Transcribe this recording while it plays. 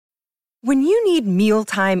When you need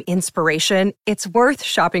mealtime inspiration, it's worth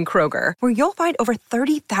shopping Kroger, where you'll find over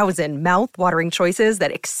 30,000 mouth-watering choices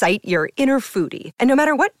that excite your inner foodie. And no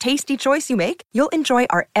matter what tasty choice you make, you'll enjoy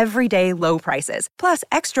our everyday low prices, plus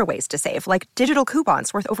extra ways to save, like digital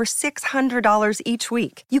coupons worth over $600 each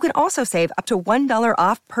week. You can also save up to $1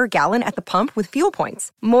 off per gallon at the pump with fuel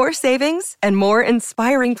points. More savings and more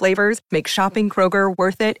inspiring flavors make shopping Kroger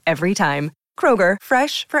worth it every time. Kroger,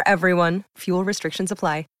 fresh for everyone. Fuel restrictions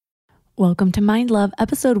apply. Welcome to Mind Love,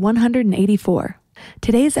 episode 184.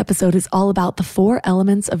 Today's episode is all about the 4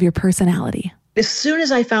 elements of your personality. As soon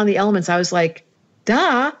as I found the elements, I was like,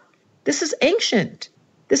 duh, this is ancient.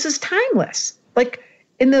 This is timeless. Like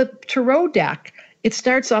in the tarot deck, it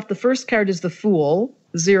starts off, the first card is the Fool,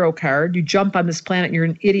 0 card. You jump on this planet, you're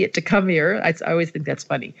an idiot to come here. I always think that's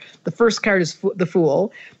funny. The first card is the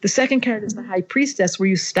Fool. The second card is the High Priestess, where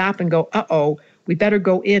you stop and go, uh-oh, we better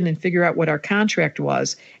go in and figure out what our contract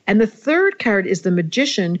was. And the third card is the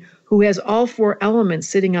Magician, who has all 4 elements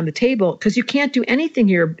sitting on the table, because you can't do anything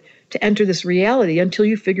here to enter this reality until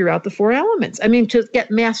you figure out the 4 elements. I mean, to get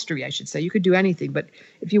mastery, I should say. You could do anything, but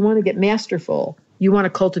if you want to get masterful, you want to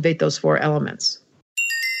cultivate those 4 elements.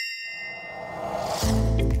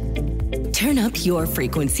 Turn up your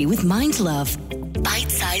frequency with Mind Love.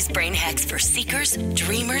 Bite-sized brain hacks for seekers,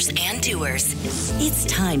 dreamers, and doers. It's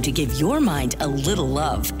time to give your mind a little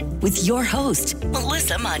love with your host,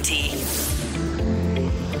 Melissa Monti.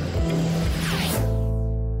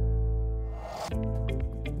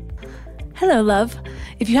 Hello, love.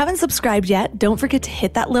 If you haven't subscribed yet, don't forget to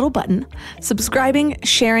hit that little button. Subscribing,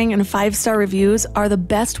 sharing, and 5-star reviews are the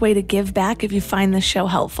best way to give back if you find this show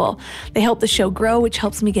helpful. They help the show grow, which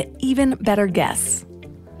helps me get even better guests.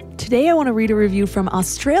 Today, I want to read a review from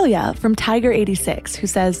Australia from Tiger86, who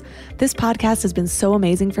says, "This podcast has been so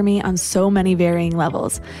amazing for me on so many varying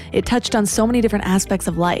levels. It touched on so many different aspects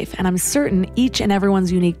of life, and I'm certain each and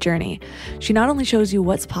everyone's unique journey. She not only shows you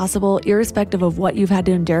what's possible, irrespective of what you've had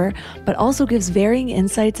to endure, but also gives varying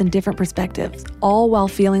insights and different perspectives, all while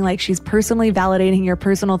feeling like she's personally validating your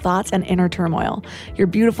personal thoughts and inner turmoil. You're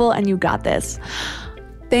beautiful and you got this."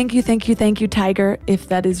 Thank you, Tiger, if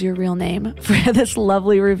that is your real name, for this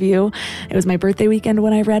lovely review. It was my birthday weekend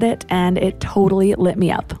when I read it, and it totally lit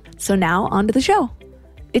me up. So now, on to the show.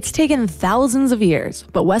 It's taken thousands of years,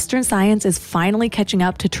 but Western science is finally catching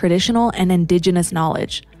up to traditional and indigenous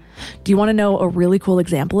knowledge. Do you want to know a really cool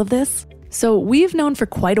example of this? So we've known for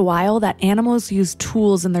quite a while that animals use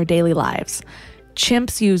tools in their daily lives.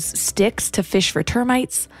 Chimps use sticks to fish for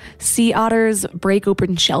termites. Sea otters break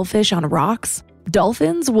open shellfish on rocks.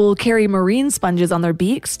 Dolphins will carry marine sponges on their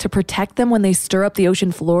beaks to protect them when they stir up the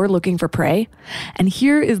ocean floor looking for prey. And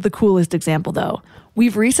here is the coolest example, though.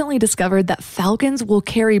 We've recently discovered that falcons will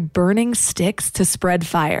carry burning sticks to spread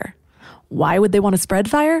fire. Why would they want to spread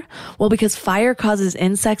fire? Well, because fire causes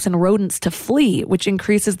insects and rodents to flee, which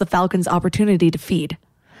increases the falcon's opportunity to feed.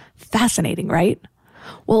 Fascinating, right?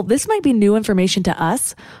 Well, this might be new information to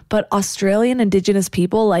us, but Australian indigenous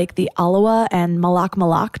people like the Alawa and Malak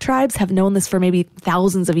Malak tribes have known this for maybe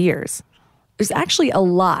thousands of years. There's actually a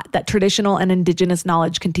lot that traditional and indigenous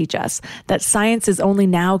knowledge can teach us that science is only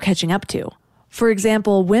now catching up to. For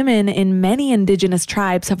example, women in many indigenous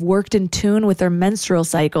tribes have worked in tune with their menstrual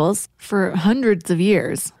cycles for hundreds of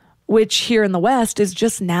years, which here in the West is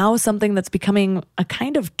just now something that's becoming a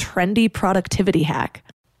kind of trendy productivity hack.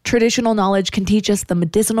 Traditional knowledge can teach us the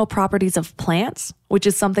medicinal properties of plants, which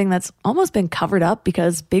is something that's almost been covered up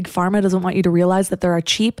because Big Pharma doesn't want you to realize that there are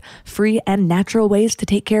cheap, free, and natural ways to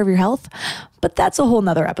take care of your health. But that's a whole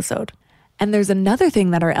nother episode. And there's another thing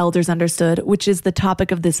that our elders understood, which is the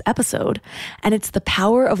topic of this episode, and it's the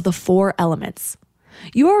power of the 4 elements.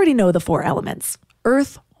 You already know the 4 elements: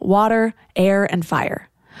 earth, water, air, and fire.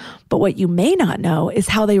 But what you may not know is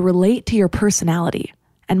how they relate to your personality,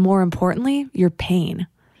 and more importantly, your pain.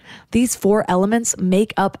 These 4 elements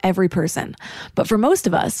make up every person. But for most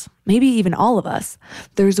of us, maybe even all of us,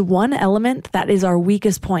 there's one element that is our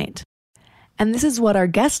weakest point. And this is what our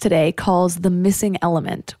guest today calls the missing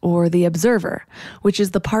element, or the observer, which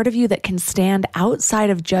is the part of you that can stand outside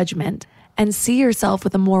of judgment and see yourself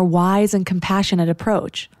with a more wise and compassionate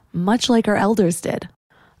approach, much like our elders did.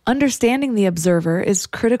 Understanding the observer is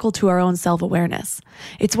critical to our own self-awareness.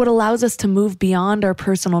 It's what allows us to move beyond our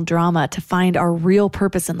personal drama to find our real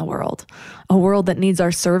purpose in the world, a world that needs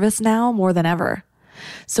our service now more than ever.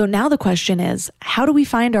 So now the question is, how do we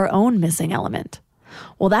find our own missing element?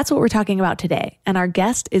 Well, that's what we're talking about today, and our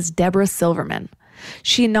guest is Deborah Silverman.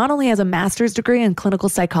 She not only has a master's degree in clinical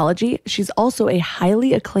psychology, she's also a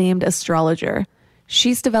highly acclaimed astrologer.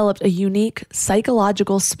 She's developed a unique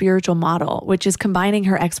psychological spiritual model, which is combining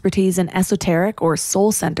her expertise in esoteric or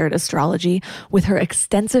soul-centered astrology with her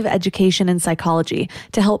extensive education in psychology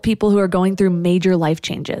to help people who are going through major life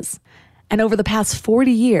changes. And over the past 40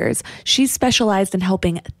 years, she's specialized in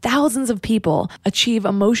helping thousands of people achieve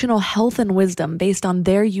emotional health and wisdom based on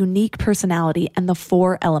their unique personality and the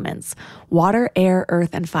 4 elements: water, air,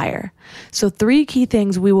 earth, and fire. So 3 key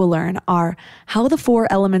things we will learn are how the 4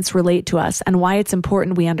 elements relate to us and why it's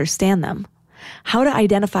important we understand them, how to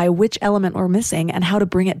identify which element we're missing and how to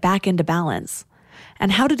bring it back into balance,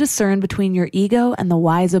 and how to discern between your ego and the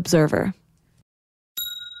wise observer.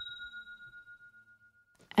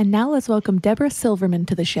 And now let's welcome Deborah Silverman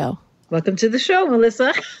to the show. Welcome to the show,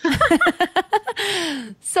 Melissa.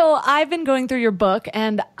 So I've been going through your book,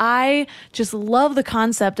 and I just love the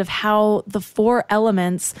concept of how the 4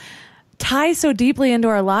 elements tie so deeply into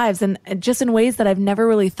our lives and just in ways that I've never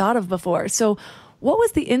really thought of before. So what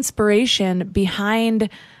was the inspiration behind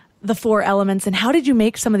the 4 elements, and how did you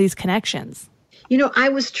make some of these connections? You know, I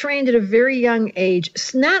was trained at a very young age.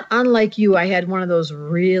 It's not unlike you. I had one of those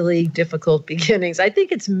really difficult beginnings. I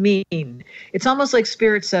think it's mean. It's almost like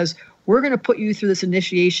Spirit says, we're going to put you through this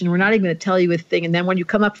initiation. We're not even going to tell you a thing. And then when you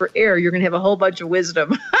come up for air, you're going to have a whole bunch of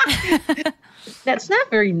wisdom. That's not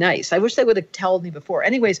very nice. I wish they would have told me before.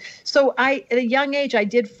 Anyways, so at a young age, I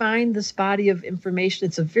did find this body of information.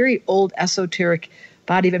 It's a very old esoteric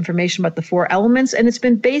body of information about the 4 elements. And it's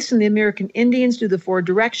been based in the American Indians do the 4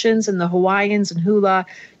 directions, and the Hawaiians and hula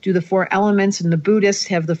do the 4 elements, and the Buddhists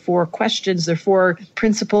have the 4 questions, their 4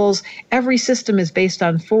 principles. Every system is based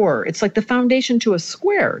on 4. It's like the foundation to a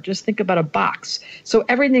square. Just think about a box. So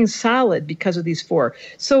everything's solid because of these 4.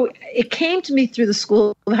 So it came to me through the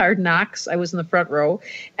School of Hard Knocks. I was in the front row,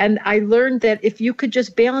 and I learned that if you could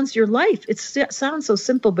just balance your life, it sounds so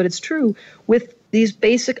simple, but it's true, with these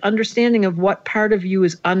basic understanding of what part of you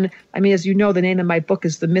is as you know, the name of my book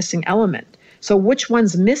is The Missing Element. So which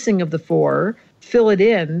one's missing of the 4, fill it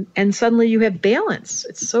in, and suddenly you have balance.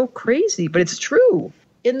 It's so crazy, but it's true.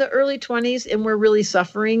 In the early 20s, and we're really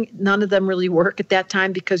suffering, none of them really work at that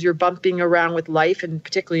time because you're bumping around with life, and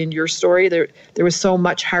particularly in your story, there was so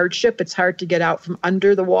much hardship. It's hard to get out from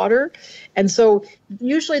under the water. And so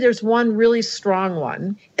usually there's one really strong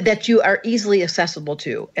one that you are easily accessible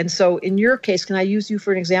to. And so in your case, can I use you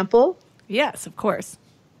for an example? Yes, of course.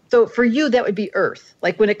 So for you, that would be earth.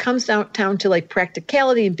 Like when it comes down to like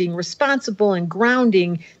practicality and being responsible and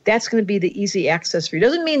grounding, that's going to be the easy access for you. It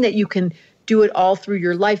doesn't mean that you can do it all through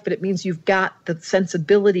your life, but it means you've got the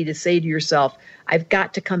sensibility to say to yourself, I've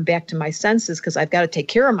got to come back to my senses because I've got to take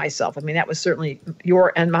care of myself. I mean, that was certainly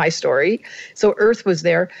your and my story. So earth was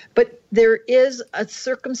there, but there is a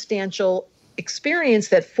circumstantial experience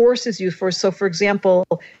that forces you for, so for example,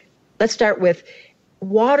 let's start with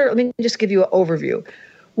water. Let me just give you an overview.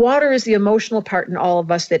 Water is the emotional part in all of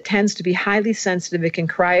us that tends to be highly sensitive. It can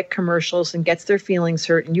cry at commercials and gets their feelings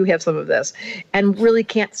hurt, and you have some of this, and really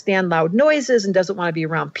can't stand loud noises and doesn't want to be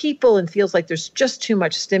around people and feels like there's just too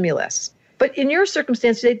much stimulus. But in your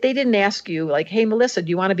circumstance, they didn't ask you, like, hey, Melissa, do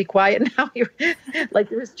you want to be quiet now? You're like,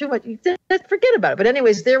 there's too much. Forget about it. But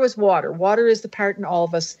anyways, there was water. Water is the part in all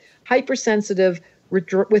of us, hypersensitive,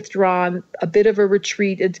 withdrawn, a bit of a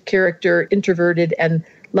retreated character, introverted, and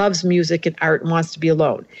loves music and art and wants to be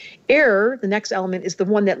alone. Air, the next element, is the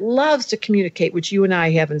one that loves to communicate, which you and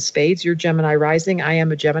I have in spades. You're Gemini rising. I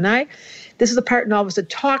am a Gemini. This is the part in all of us that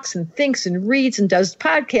talks and thinks and reads and does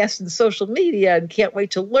podcasts and social media and can't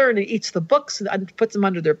wait to learn and eats the books and puts them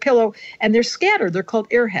under their pillow. And they're scattered. They're called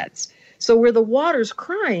airheads. So where the water's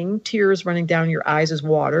crying, tears running down your eyes is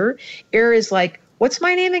water. Air is like, what's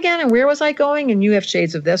my name again? And where was I going? And you have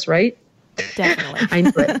shades of this, right? Definitely. I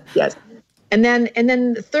knew it. Yes. And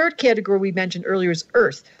then the third category we mentioned earlier is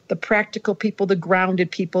earth, the practical people, the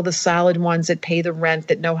grounded people, the solid ones that pay the rent,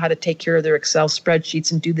 that know how to take care of their Excel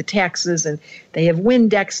spreadsheets and do the taxes, and they have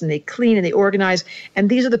Windex and they clean and they organize. And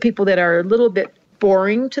these are the people that are a little bit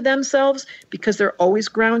boring to themselves because they're always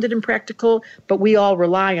grounded and practical, but we all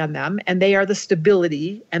rely on them, and they are the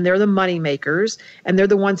stability, and they're the money makers, and they're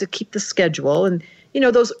the ones that keep the schedule. And you know,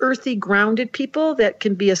 those earthy, grounded people that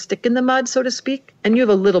can be a stick in the mud, so to speak. And you have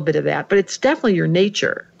a little bit of that, but it's definitely your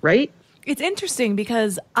nature, right? It's interesting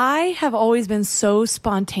because I have always been so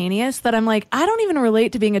spontaneous that I'm like, I don't even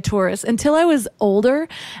relate to being a Taurus until I was older.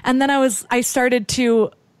 And then I started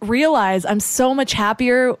to realize I'm so much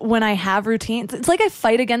happier when I have routines. It's like I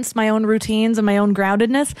fight against my own routines and my own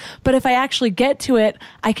groundedness. But if I actually get to it,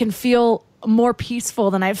 I can feel more peaceful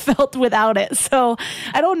than I felt without it. So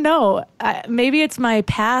I don't know. Maybe it's my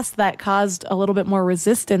past that caused a little bit more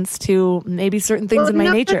resistance to maybe certain things in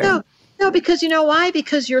my nature. No, because you know why?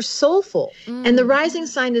 Because you're soulful. And the rising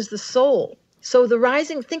sign is the soul. So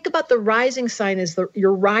think about the rising sign as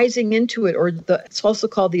you're rising into it, or it's also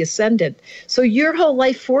called the ascendant. So your whole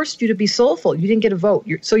life forced you to be soulful. You didn't get a vote.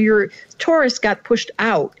 So your Taurus got pushed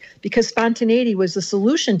out because spontaneity was the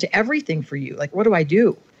solution to everything for you. Like, what do I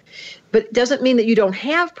do? But it doesn't mean that you don't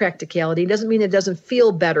have practicality. It doesn't mean it doesn't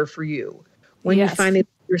feel better for you when you finally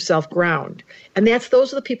let yourself ground. And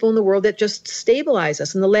those are the people in the world that just stabilize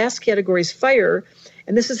us. And the last category is fire.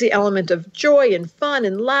 And this is the element of joy and fun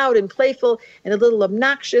and loud and playful and a little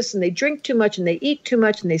obnoxious. And they drink too much and they eat too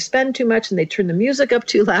much and they spend too much and they turn the music up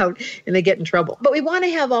too loud and they get in trouble. But we want to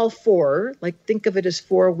have all four, like think of it as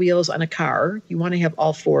four wheels on a car. You want to have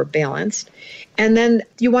all four balanced. And then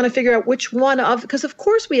you want to figure out which one because of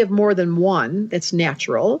course we have more than one that's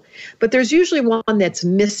natural, but there's usually one that's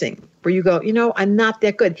missing where you go, I'm not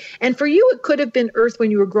that good. And for you, it could have been Earth when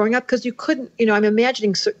you were growing up because you couldn't, I'm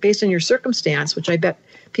imagining based on your circumstance, which I bet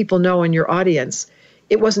people know in your audience,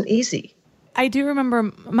 it wasn't easy. I do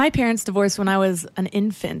remember my parents divorced when I was an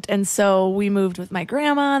infant. And so we moved with my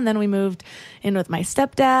grandma, and then we moved in with my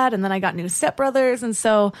stepdad, and then I got new stepbrothers. And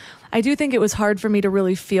so I do think it was hard for me to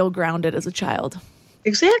really feel grounded as a child.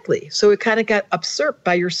 Exactly. So it kind of got usurped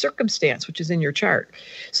by your circumstance, which is in your chart.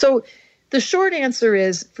 So the short answer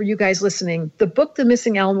is, for you guys listening, the book, The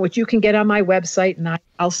Missing Element, which you can get on my website, and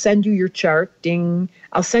I'll send you your chart. Ding.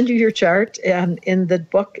 I'll send you your chart in the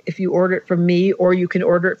book if you order it from me, or you can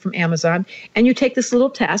order it from Amazon. And you take this little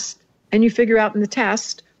test, and you figure out in the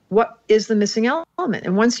test what is the missing element.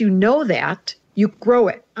 And once you know that, you grow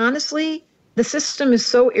it. Honestly, the system is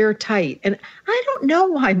so airtight. And I don't know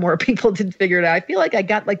why more people didn't figure it out. I feel like I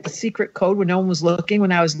got like the secret code when no one was looking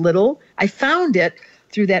when I was little. I found it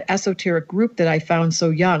through that esoteric group that I found so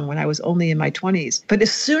young when I was only in my 20s. But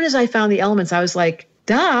as soon as I found the elements, I was like,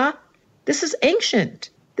 duh, this is ancient.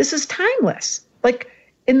 This is timeless. Like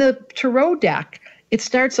in the Tarot deck, it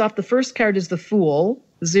starts off, the first card is the Fool,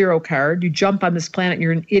 0 card. You jump on this planet and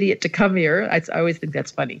you're an idiot to come here. I always think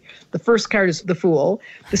that's funny. The first card is the Fool.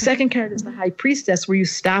 The second card is the High Priestess, where you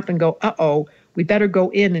stop and go, uh-oh, we better go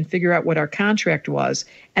in and figure out what our contract was.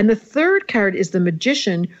 And the third card is the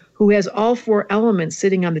Magician, who has all four elements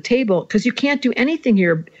sitting on the table, because you can't do anything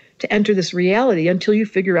here to enter this reality until you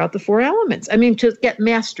figure out the four elements. I mean, to get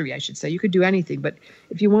mastery, I should say. You could do anything, but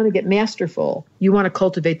if you want to get masterful, you want to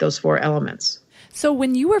cultivate those four elements. So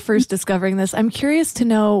when you were first discovering this, I'm curious to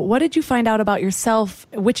know, what did you find out about yourself?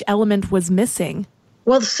 Which element was missing?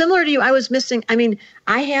 Well, similar to you, I was missing. I mean,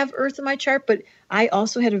 I have Earth in my chart, but I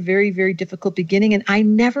also had a very, very difficult beginning, and I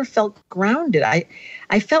never felt grounded.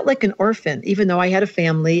 I felt like an orphan, even though I had a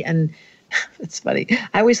family. And it's funny.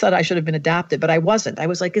 I always thought I should have been adopted, but I wasn't. I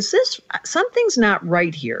was like, something's not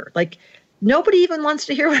right here. Like, nobody even wants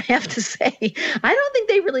to hear what I have to say. I don't think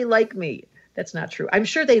they really like me. That's not true. I'm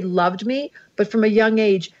sure they loved me, but from a young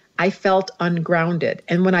age, I felt ungrounded.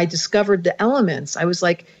 And when I discovered the elements, I was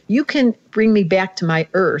like, you can bring me back to my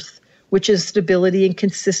Earth, which is stability and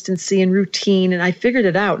consistency and routine. And I figured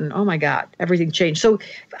it out. And oh my God, everything changed. So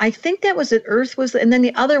I think that was it. Earth was, and then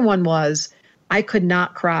the other one was, I could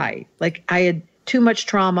not cry. Like I had too much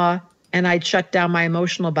trauma and I'd shut down my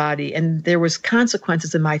emotional body. And there was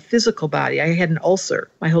consequences in my physical body. I had an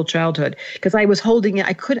ulcer my whole childhood because I was holding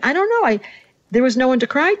it. There was no one to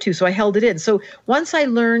cry to. So I held it in. So once I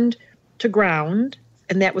learned to ground,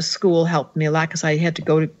 and that was school helped me a lot because I had to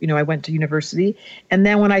go to, I went to university. And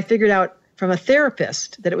then when I figured out from a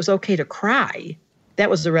therapist that it was okay to cry, that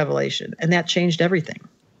was the revelation. And that changed everything.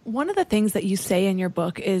 One of the things that you say in your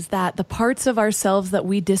book is that the parts of ourselves that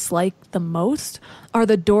we dislike the most are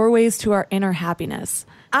the doorways to our inner happiness.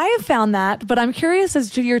 I have found that, but I'm curious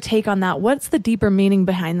as to your take on that. What's the deeper meaning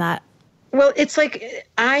behind that? Well, it's like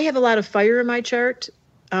I have a lot of fire in my chart,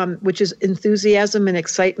 which is enthusiasm and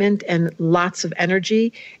excitement and lots of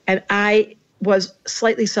energy. And I was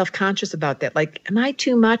slightly self-conscious about that. Like, am I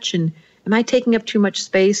too much? And am I taking up too much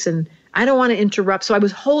space? And I don't want to interrupt. So I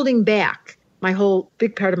was holding back my whole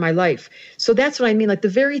big part of my life. So that's what I mean. Like the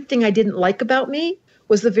very thing I didn't like about me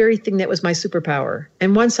was the very thing that was my superpower.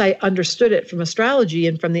 And once I understood it from astrology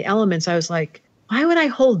and from the elements, I was like, why would I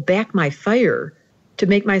hold back my fire to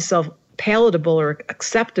make myself palatable or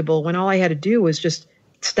acceptable when all I had to do was just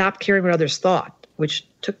stop caring what others thought, which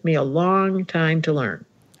took me a long time to learn.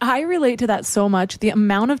 I relate to that so much. The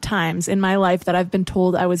amount of times in my life that I've been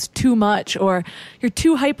told I was too much or you're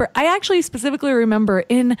too hyper. I actually specifically remember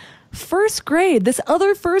in first grade, this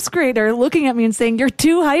other first grader looking at me and saying, you're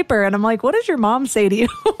too hyper. And I'm like, what does your mom say to you?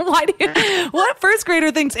 What first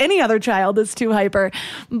grader thinks any other child is too hyper?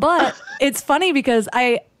 But it's funny because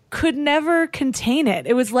I could never contain it.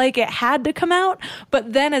 It was like it had to come out.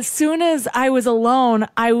 But then as soon as I was alone,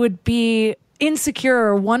 I would be insecure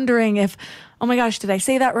or wondering if, oh my gosh, did I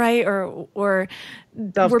say that right? Or were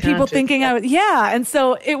people thinking I was, yeah. And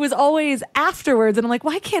so it was always afterwards. And I'm like,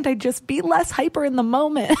 why can't I just be less hyper in the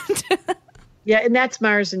moment? Yeah, and that's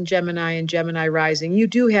Mars and Gemini rising. You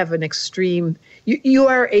do have an extreme, you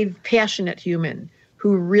are a passionate human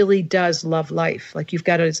who really does love life. Like you've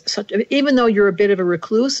got even though you're a bit of a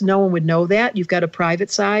recluse, no one would know that. You've got a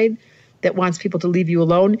private side that wants people to leave you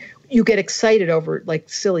alone. You get excited over like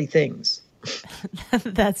silly things.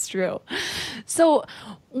 That's true. So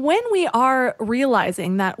when we are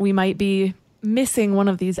realizing that we might be missing one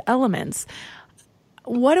of these elements,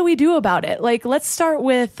 what do we do about it? Like, let's start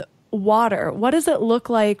with water. What does it look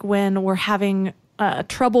like when we're having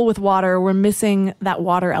trouble with water? We're missing that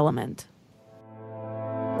water element.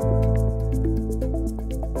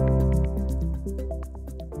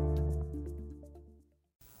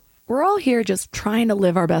 We're all here just trying to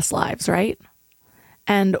live our best lives, right?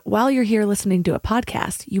 And while you're here listening to a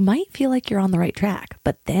podcast, you might feel like you're on the right track,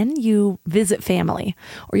 but then you visit family,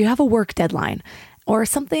 or you have a work deadline, or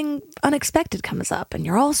something unexpected comes up and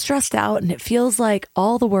you're all stressed out and it feels like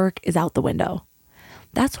all the work is out the window.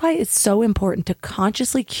 That's why it's so important to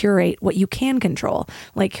consciously curate what you can control,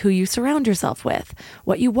 like who you surround yourself with,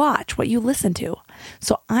 what you watch, what you listen to.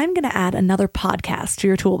 So I'm going to add another podcast to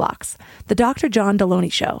your toolbox, The Dr. John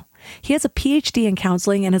Deloney Show. He has a PhD in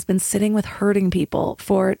counseling and has been sitting with hurting people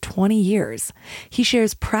for 20 years. He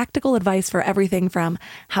shares practical advice for everything from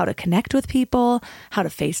how to connect with people, how to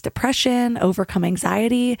face depression, overcome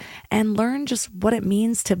anxiety, and learn just what it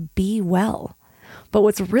means to be well. But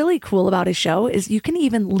what's really cool about his show is you can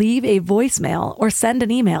even leave a voicemail or send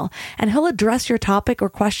an email, and he'll address your topic or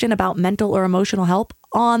question about mental or emotional help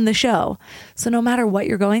on the show. So no matter what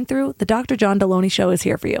you're going through, the Dr. John Deloney Show is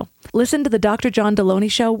here for you. Listen to the Dr. John Deloney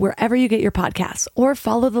Show wherever you get your podcasts, or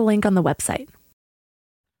follow the link on the website.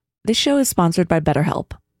 This show is sponsored by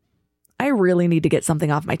BetterHelp. I really need to get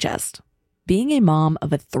something off my chest. Being a mom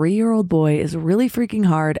of a 3-year-old boy is really freaking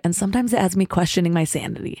hard, and sometimes it has me questioning my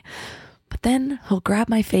sanity. But then he'll grab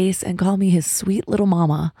my face and call me his sweet little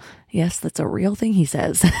mama. Yes, that's a real thing he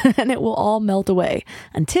says. And it will all melt away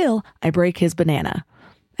until I break his banana.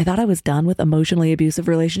 I thought I was done with emotionally abusive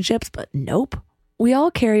relationships, but nope. We all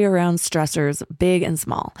carry around stressors, big and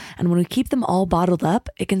small. And when we keep them all bottled up,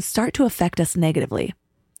 it can start to affect us negatively.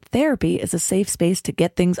 Therapy is a safe space to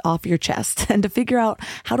get things off your chest and to figure out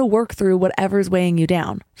how to work through whatever's weighing you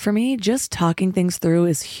down. For me, just talking things through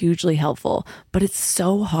is hugely helpful, but it's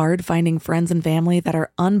so hard finding friends and family that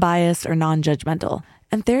are unbiased or non-judgmental.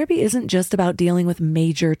 And therapy isn't just about dealing with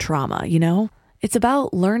major trauma, you know? It's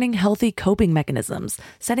about learning healthy coping mechanisms,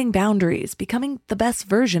 setting boundaries, becoming the best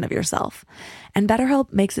version of yourself. And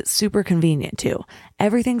BetterHelp makes it super convenient too.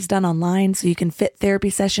 Everything's done online so you can fit therapy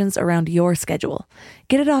sessions around your schedule.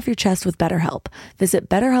 Get it off your chest with BetterHelp. Visit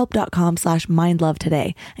betterhelp.com/mindlove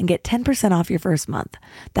today and get 10% off your first month.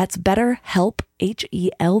 That's BetterHelp,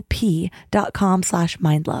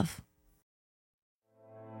 HELP.com/mindlove.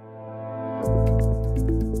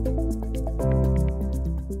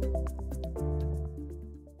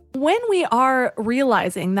 When we are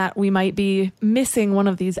realizing that we might be missing one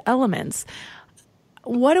of these elements,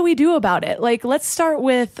 what do we do about it? Like, let's start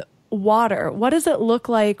with water. What does it look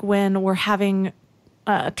like when we're having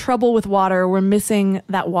trouble with water? We're missing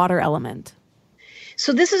that water element.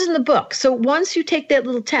 So this is in the book. So once you take that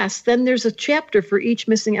little test, then there's a chapter for each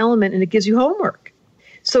missing element and it gives you homework.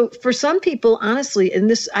 So for some people, honestly,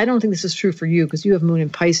 and this, I don't think this is true for you because you have moon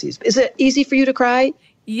in Pisces. Is it easy for you to cry?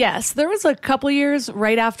 Yes, there was a couple years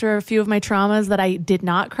right after a few of my traumas that I did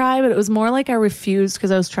not cry, but it was more like I refused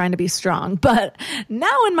because I was trying to be strong. But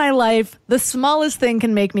now in my life, the smallest thing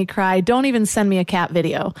can make me cry. Don't even send me a cat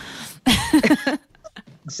video.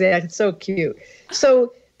 Exactly. It's so cute.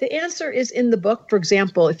 So the answer is in the book. For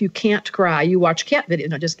example, if you can't cry, you watch cat videos.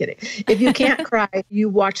 No, just kidding. If you can't cry, you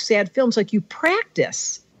watch sad films. Like you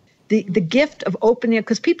practice the gift of opening up,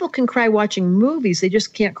 because people can cry watching movies. They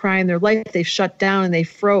just can't cry in their life. They've shut down and they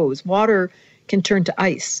froze. Water can turn to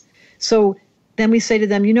ice. So then we say to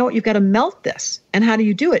them, you know what, you've got to melt this. And how do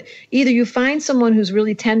you do it? Either you find someone who's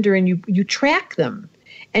really tender and you track them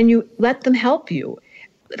and you let them help you.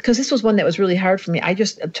 Because this was one that was really hard for me.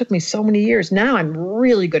 It took me so many years. Now I'm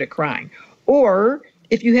really good at crying. Or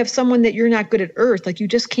if you have someone that you're not good at earth, like you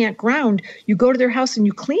just can't ground, you go to their house and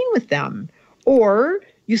you clean with them. Or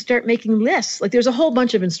you start making lists. Like there's a whole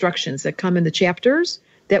bunch of instructions that come in the chapters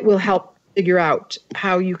that will help figure out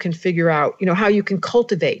how you can how you can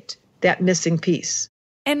cultivate that missing piece.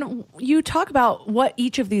 And you talk about what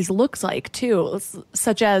each of these looks like too,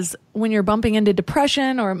 such as when you're bumping into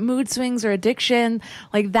depression or mood swings or addiction,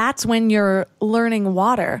 like that's when you're learning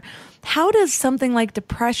water. How does something like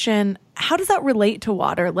depression, how does that relate to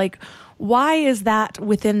water? Like, why is that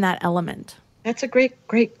within that element? That's a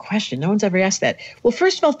great question. No one's ever asked that. Well,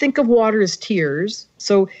 first of all, think of water as tears.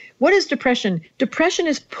 So what is depression? Depression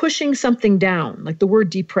is pushing something down, like the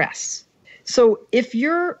word depress. So if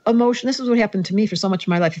your emotion, this is what happened to me for so much of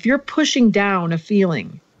my life. If you're pushing down a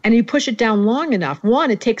feeling and you push it down long enough, one,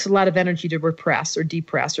 it takes a lot of energy to repress or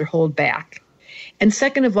depress or hold back. And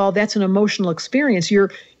second of all, that's an emotional experience. You're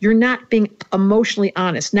not being emotionally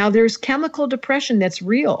honest. Now, there's chemical depression that's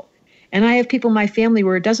real. And I have people in my family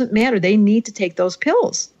where it doesn't matter. They need to take those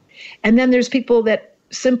pills. And then there's people that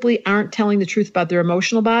simply aren't telling the truth about their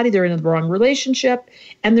emotional body. They're in the wrong relationship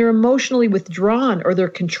and they're emotionally withdrawn or they're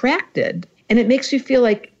contracted. And it makes you feel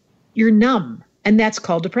like you're numb. And that's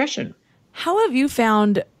called depression. How have you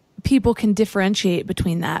found people can differentiate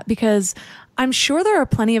between that? Because I'm sure there are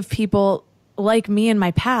plenty of people like me in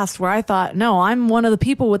my past where I thought, no, I'm one of the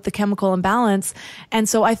people with the chemical imbalance. And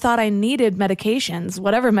so I thought I needed medications,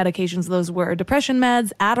 whatever medications those were, depression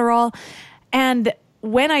meds, Adderall. And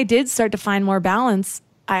when I did start to find more balance,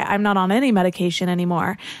 I'm not on any medication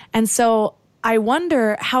anymore. And so I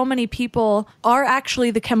wonder how many people are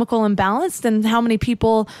actually the chemical imbalanced and how many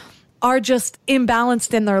people are just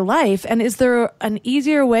imbalanced in their life. And is there an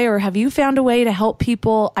easier way, or have you found a way to help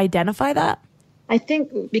people identify that? I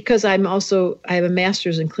think because I have a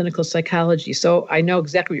master's in clinical psychology, so I know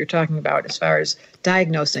exactly what you're talking about as far as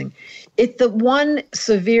diagnosing. The one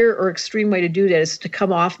severe or extreme way to do that is to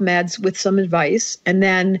come off meds with some advice and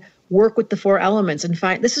then work with the 4 elements and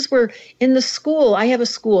find, this is where in the school, I have a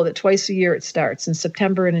school that twice a year it starts in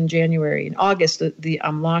September and in January. In August, the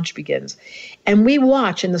launch begins. And we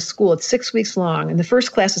watch in the school, it's 6 weeks long. And the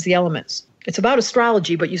first class is the elements. It's about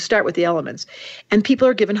astrology, but you start with the elements. And people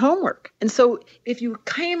are given homework. And so if you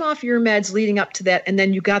came off your meds leading up to that, and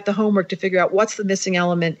then you got the homework to figure out what's the missing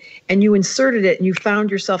element, and you inserted it, and you found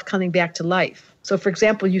yourself coming back to life. So for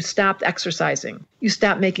example, you stopped exercising, you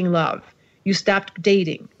stopped making love, you stopped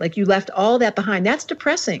dating, like you left all that behind. That's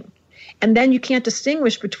depressing. And then you can't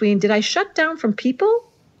distinguish between, did I shut down from people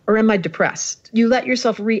or am I depressed? You let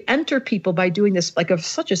yourself re-enter people by doing this, like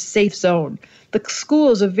such a safe zone. The school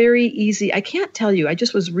is a very easy, I can't tell you, I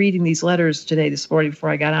just was reading these letters this morning before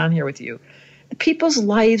I got on here with you. People's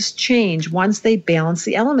lives change once they balance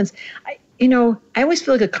the elements. I always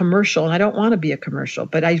feel like a commercial, and I don't want to be a commercial,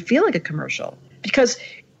 but I feel like a commercial because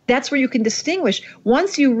that's where you can distinguish.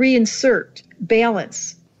 Once you reinsert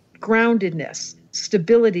balance, groundedness,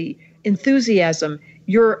 stability, enthusiasm,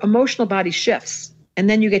 your emotional body shifts. And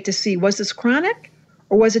then you get to see, was this chronic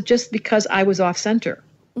or was it just because I was off center?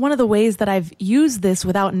 One of the ways that I've used this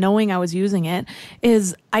without knowing I was using it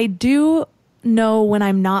is I do know when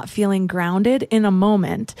I'm not feeling grounded in a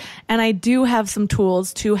moment. And I do have some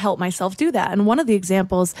tools to help myself do that. And one of the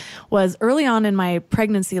examples was early on in my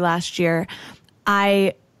pregnancy last year,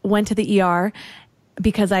 I went to the ER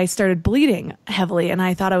because I started bleeding heavily and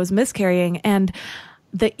I thought I was miscarrying. And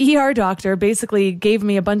the ER doctor basically gave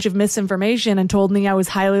me a bunch of misinformation and told me I was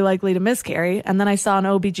highly likely to miscarry. And then I saw an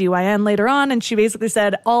OBGYN later on and she basically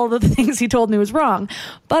said all the things he told me was wrong.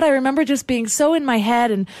 But I remember just being so in my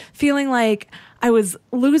head and feeling like I was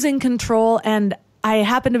losing control, and I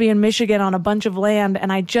happened to be in Michigan on a bunch of land,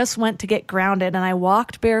 and I just went to get grounded, and I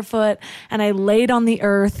walked barefoot and I laid on the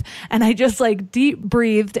earth and I just deep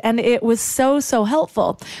breathed, and it was so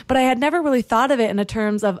helpful. But I had never really thought of it in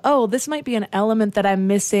terms of, oh, this might be an element that I'm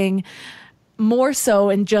missing more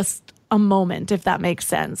so in just a moment, if that makes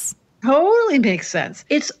sense. Totally makes sense.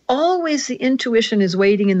 It's always the intuition is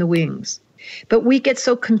waiting in the wings. But we get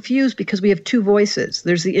so confused because we have 2 voices.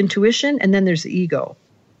 There's the intuition and then there's the ego.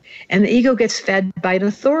 And the ego gets fed by an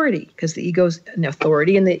authority because the ego's an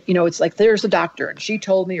authority. And it's like, there's a doctor and she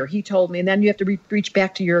told me or he told me. And then you have to reach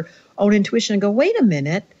back to your own intuition and go, wait a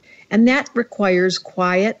minute. And that requires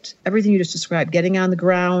quiet, everything you just described, getting on the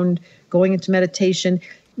ground, going into meditation.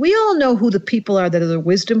 We all know who the people are that are the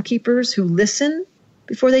wisdom keepers who listen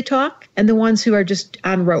before they talk, and the ones who are just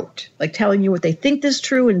en route, like telling you what they think is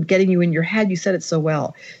true and getting you in your head. You said it so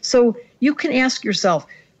well. So you can ask yourself,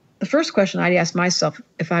 the first question I'd ask myself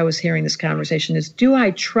if I was hearing this conversation is, do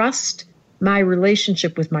I trust my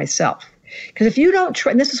relationship with myself? Because if you don't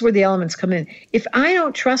trust, and this is where the elements come in, if I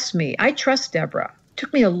don't trust me, I trust Deborah. It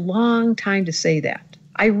took me a long time to say that.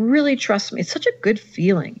 I really trust me. It's such a good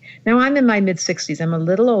feeling. Now I'm in my mid-60s. I'm a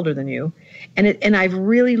little older than you. And I've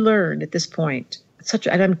really learned at this point,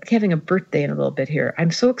 and I'm having a birthday in a little bit here.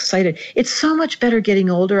 I'm so excited. It's so much better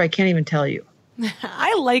getting older. I can't even tell you.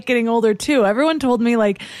 I like getting older too. Everyone told me,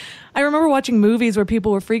 like, I remember watching movies where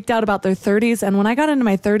people were freaked out about their 30s. And when I got into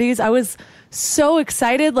my 30s, I was so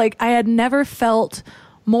excited. Like, I had never felt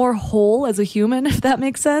more whole as a human, if that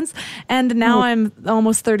makes sense. And now I'm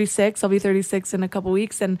almost 36. I'll be 36 in a couple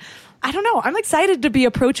weeks. And I don't know. I'm excited to be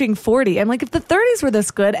approaching 40. I'm like, if the 30s were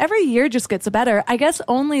this good, every year just gets better. I guess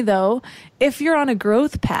only though, if you're on a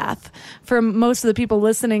growth path. For most of the people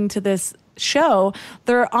listening to this show,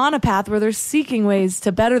 they're on a path where they're seeking ways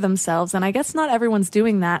to better themselves. And I guess not everyone's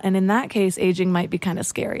doing that. And in that case, aging might be kind of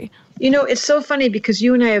scary. You know, it's so funny because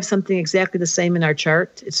you and I have something exactly the same in our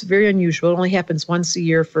chart. It's very unusual. It only happens once a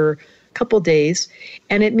year for a couple days.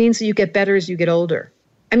 And it means that you get better as you get older.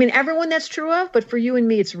 I mean, everyone that's true of, but for you and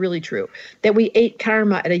me, it's really true that we ate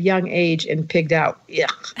karma at a young age and pigged out. Yeah.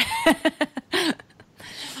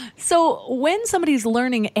 So when somebody's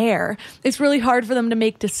learning air, it's really hard for them to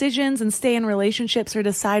make decisions and stay in relationships or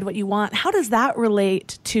decide what you want. How does that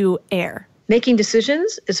relate to air? Making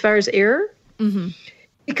decisions as far as air? Mm-hmm.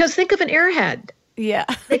 Because think of an airhead. Yeah.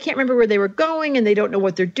 They can't remember where they were going and they don't know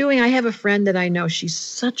what they're doing. I have a friend that I know. She's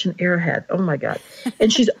such an airhead. Oh, my God.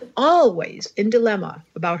 And she's always in dilemma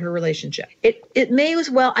about her relationship. It may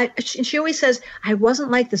as well. She always says, I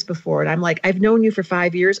wasn't like this before. And I'm like, I've known you for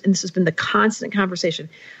 5 years. And this has been the constant conversation.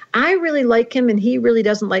 I really like him and he really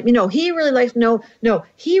doesn't like me. No, he really likes, no,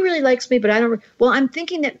 he really likes me, but I don't. Well, I'm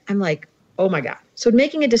thinking that I'm like, oh, my God. So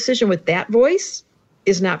making a decision with that voice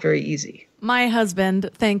is not very easy. My husband,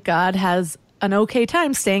 thank God, has an okay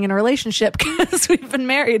time staying in a relationship because we've been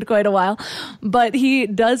married quite a while, but he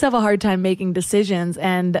does have a hard time making decisions.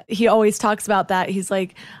 And he always talks about that. He's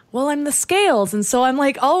like, well, I'm the scales. And so I'm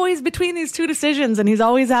like always between these two decisions. And he's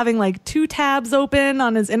always having like 2 tabs open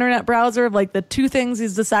on his internet browser of like the 2 things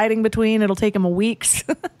he's deciding between. It'll take him a week.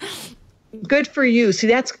 Good for you. See,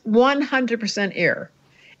 that's 100% air.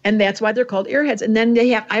 And that's why they're called airheads. And then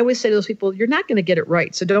I always say to those people, you're not going to get it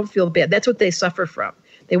right. So don't feel bad. That's what they suffer from.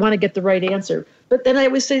 They want to get the right answer. But then I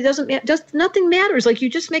always say, nothing matters. Like, you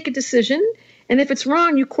just make a decision. And if it's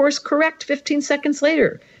wrong, you course correct 15 seconds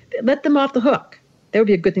later. Let them off the hook. That would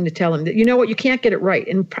be a good thing to tell them. You know what? You can't get it right.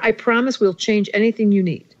 And I promise we'll change anything you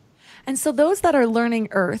need. And so those that are learning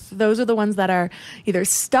earth, those are the ones that are either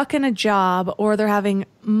stuck in a job or they're having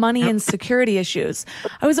money and security issues.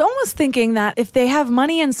 I was almost thinking that if they have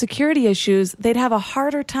money and security issues, they'd have a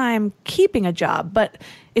harder time keeping a job. But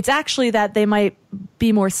it's actually that they might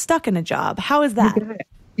be more stuck in a job. How is that?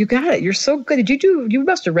 You got it. You're so good. You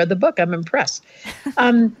must have read the book. I'm impressed.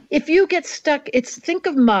 If you get stuck, think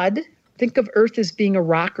of mud. Think of earth as being a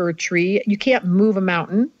rock or a tree. You can't move a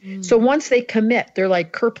mountain. So once they commit, they're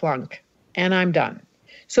like kerplunk, and I'm done.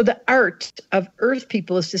 So the art of earth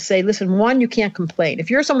people is to say, listen, one, you can't complain. If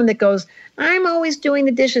you're someone that goes, I'm always doing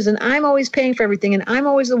the dishes and I'm always paying for everything and I'm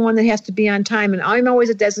always the one that has to be on time and I'm always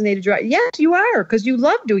a designated driver. Yes, you are, because you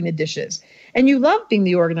love doing the dishes and you love being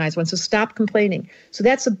the organized one. So stop complaining. So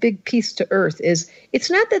that's a big piece to earth is it's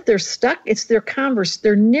not that they're stuck. It's their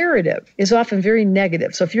their narrative is often very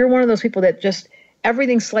negative. So if you're one of those people that just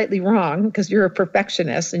everything's slightly wrong because you're a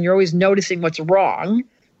perfectionist and you're always noticing what's wrong,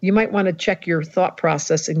 you might want to check your thought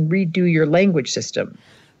process and redo your language system.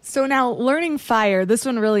 So now learning fire, this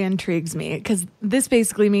one really intrigues me because this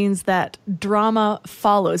basically means that drama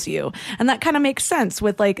follows you. And that kind of makes sense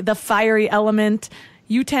with like the fiery element.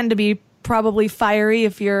 You tend to be probably fiery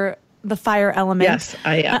if you're the fire element. Yes,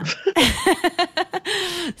 I am.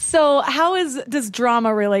 So does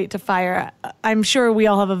drama relate to fire? I'm sure we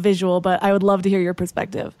all have a visual, but I would love to hear your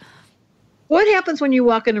perspective. What happens when you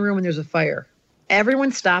walk in a room and there's a fire?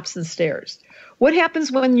 Everyone stops and stares. What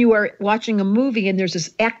happens when you are watching a movie and there's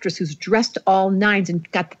this actress who's dressed all nines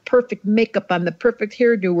and got the perfect makeup on, the perfect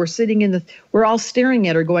hairdo? We're all staring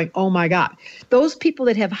at her going, oh my God. Those people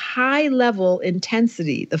that have high level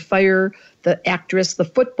intensity, the fire, the actress, the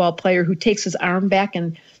football player who takes his arm back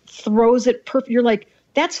and throws it perfect. You're like,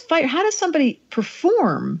 that's fire. How does somebody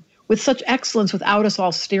perform with such excellence without us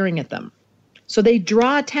all staring at them? So they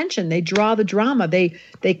draw attention, they draw the drama, they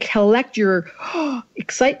collect your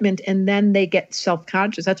excitement, and then they get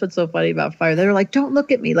self-conscious. That's what's so funny about fire. They're like, don't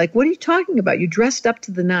look at me. Like, what are you talking about? You dressed up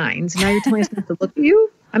to the nines. Now you're telling us not to look at you?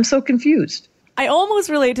 I'm so confused. I almost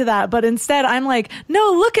relate to that, but instead I'm like, no,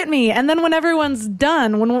 look at me. And then when everyone's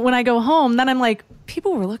done, when I go home, then I'm like,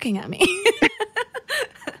 people were looking at me.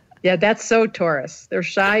 Yeah, that's so Taurus. They're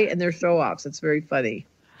shy and they're show-offs. It's very funny.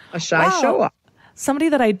 A shy show-off. Somebody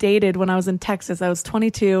that I dated when I was in Texas, I was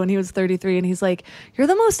 22 and he was 33. And he's like, you're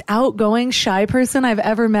the most outgoing, shy person I've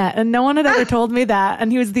ever met. And no one had ever told me that.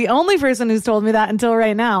 And he was the only person who's told me that until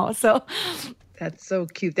right now. So that's so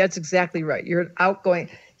cute. That's exactly right. You're outgoing.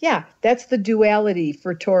 Yeah, that's the duality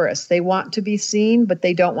for Taurus. They want to be seen, but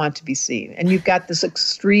they don't want to be seen. And you've got this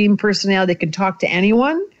extreme personality that can talk to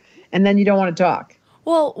anyone, and then you don't want to talk.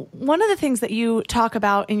 Well, one of the things that you talk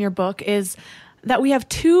about in your book is that we have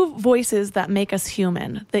two voices that make us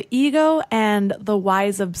human, the ego and the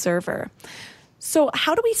wise observer. So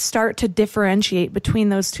how do we start to differentiate between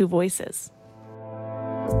those two voices?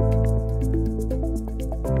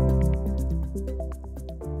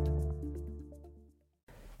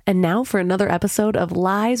 And now for another episode of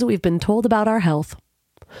Lies We've Been Told About Our Health.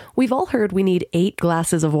 We've all heard we need 8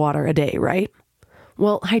 glasses of water a day, right?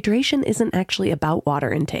 Well, hydration isn't actually about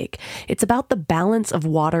water intake. It's about the balance of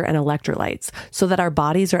water and electrolytes so that our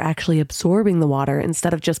bodies are actually absorbing the water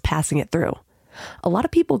instead of just passing it through. A lot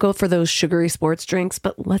of people go for those sugary sports drinks,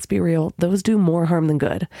 but let's be real, those do more harm than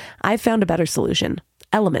good. I've found a better solution.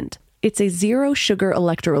 Element. It's a zero sugar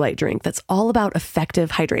electrolyte drink that's all about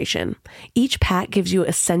effective hydration. Each pack gives you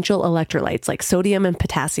essential electrolytes like sodium and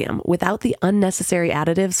potassium without the unnecessary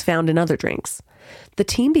additives found in other drinks. The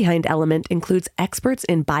team behind Element includes experts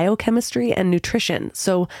in biochemistry and nutrition,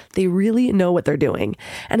 so they really know what they're doing.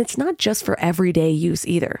 And it's not just for everyday use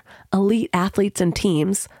either. Elite athletes and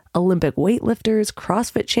teams, Olympic weightlifters,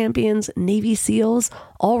 CrossFit champions, Navy SEALs,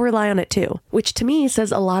 all rely on it too, which to me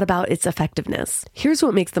says a lot about its effectiveness. Here's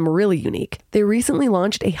what makes them really unique. They recently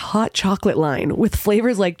launched a hot chocolate line with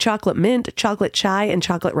flavors like chocolate mint, chocolate chai, and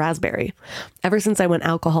chocolate raspberry. Ever since I went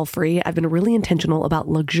alcohol-free, I've been really intentional about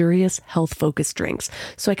luxurious, health-focused drinks,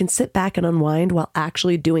 so I can sit back and unwind while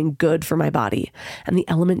actually doing good for my body. And the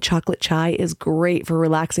Element chocolate chai is great for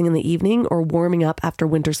relaxing in the evening or warming up after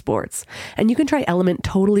winter sports. And you can try Element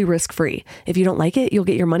totally risk-free. If you don't like it, you'll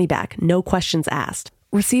get your money back, no questions asked.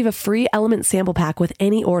 Receive a free Element sample pack with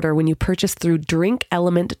any order when you purchase through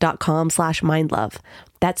drinkelement.com/mindlove.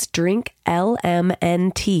 That's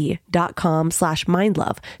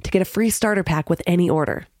drinklmnt.com/mindlove to get a free starter pack with any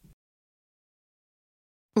order.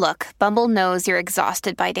 Look, Bumble knows you're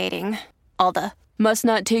exhausted by dating. All the, must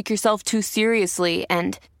not take yourself too seriously,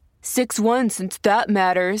 and 6'1" since that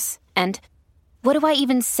matters, and what do I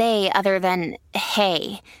even say other than,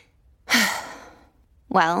 hey?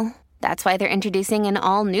 Well, that's why they're introducing an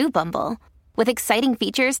all-new Bumble, with exciting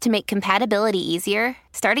features to make compatibility easier,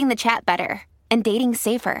 starting the chat better, and dating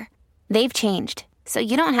safer. They've changed, so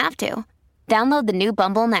you don't have to. Download the new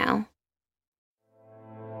Bumble now.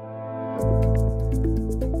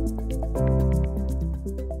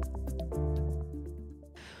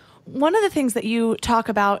 One of the things that you talk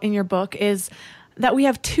about in your book is that we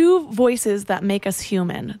have two voices that make us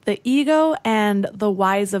human, the ego and the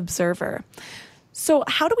wise observer. So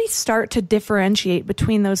how do we start to differentiate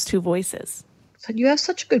between those two voices? So you have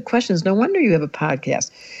such good questions. No wonder you have a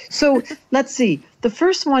podcast. So let's see. The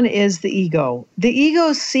first one is the ego. The ego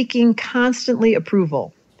is seeking constantly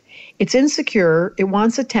approval. It's insecure. It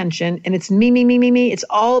wants attention. And it's me, me, me, me, me. It's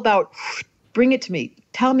all about bring it to me.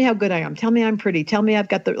 Tell me how good I am. Tell me I'm pretty. Tell me I've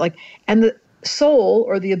got and the soul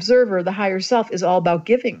or the observer, the higher self, is all about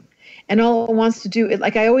giving. And all it wants to do,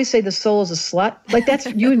 like I always say, the soul is a slut. Like that's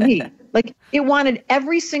you and me. Like it wanted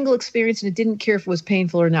every single experience and it didn't care if it was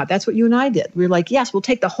painful or not. That's what you and I did. We were like, yes, we'll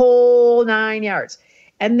take the whole 9 yards.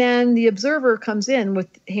 And then the observer comes in with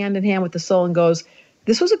hand in hand with the soul and goes,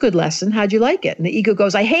 this was a good lesson. How'd you like it? And the ego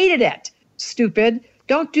goes, I hated it. Stupid.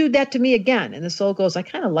 Don't do that to me again. And the soul goes, I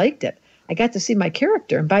kind of liked it. I got to see my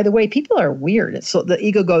character. And by the way, people are weird. And so the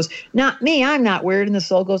ego goes, not me, I'm not weird. And the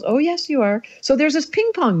soul goes, oh, yes, you are. So there's this ping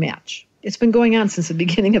pong match. It's been going on since the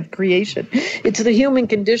beginning of creation. It's the human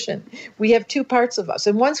condition. We have two parts of us.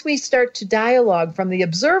 And once we start to dialogue from the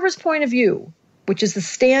observer's point of view, which is the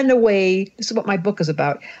stand away, this is what my book is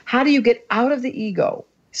about. How do you get out of the ego,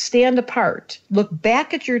 stand apart, look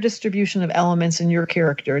back at your distribution of elements in your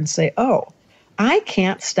character and say, oh, I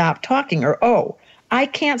can't stop talking, or oh, I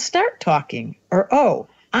can't start talking, or oh,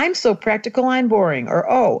 I'm so practical, I'm boring, or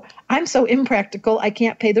oh, I'm so impractical, I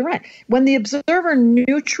can't pay the rent. When the observer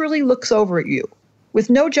neutrally looks over at you with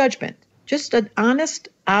no judgment, just an honest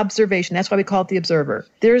observation, that's why we call it the observer,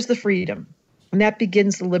 there's the freedom. And that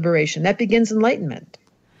begins the liberation. That begins enlightenment.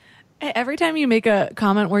 Every time you make a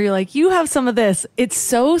comment where you're like, you have some of this, it's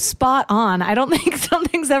so spot on. I don't think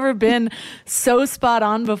something's ever been so spot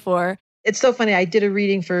on before. It's so funny. I did a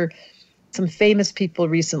reading for some famous people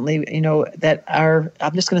recently, that are,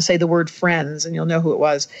 I'm just going to say the word friends, and you'll know who it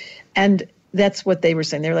was. And that's what they were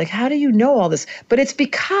saying. They're like, how do you know all this? But it's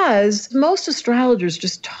because most astrologers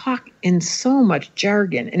just talk in so much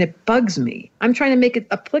jargon, and it bugs me. I'm trying to make it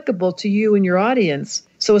applicable to you and your audience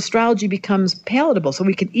so astrology becomes palatable, so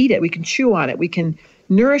we can eat it, we can chew on it, we can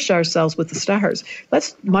nourish ourselves with the stars.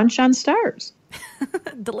 Let's munch on stars.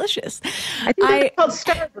 Delicious. I think they're called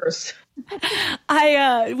Starburst.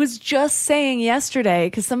 I was just saying yesterday,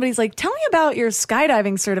 because somebody's like, tell me about your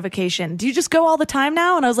skydiving certification. Do you just go all the time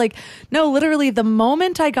now? And I was like, no, literally the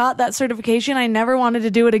moment I got that certification, I never wanted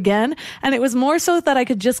to do it again. And it was more so that I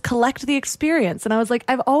could just collect the experience. And I was like,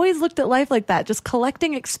 I've always looked at life like that, just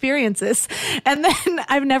collecting experiences. And then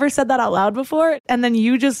I've never said that out loud before. And then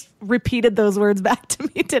you just repeated those words back to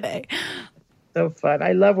me today. So fun.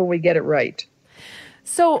 I love when we get it right.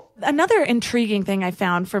 So another intriguing thing I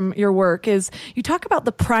found from your work is you talk about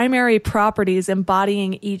the primary properties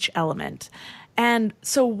embodying each element. And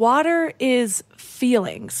so water is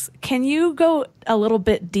feelings. Can you go a little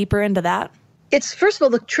bit deeper into that? It's, first of all,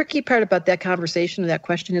 the tricky part about that conversation or that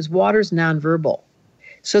question is water's nonverbal.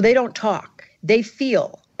 So they don't talk. They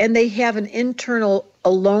feel. And they have an internal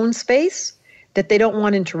alone space that they don't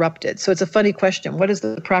want interrupted. So it's a funny question. What is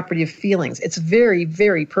the property of feelings? It's very,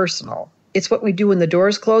 very personal. It's what we do when the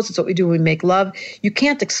doors close. It's what we do when we make love. You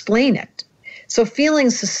can't explain it. So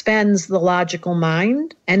feelings suspends the logical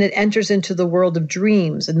mind, and it enters into the world of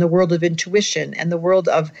dreams and the world of intuition and the world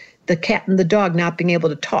of the cat and the dog not being able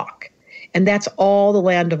to talk. And that's all the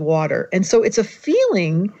land of water. And so it's a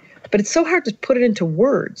feeling, but it's so hard to put it into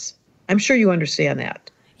words. I'm sure you understand that.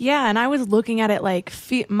 Yeah, and I was looking at it like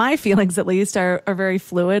my feelings, at least, are very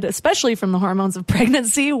fluid, especially from the hormones of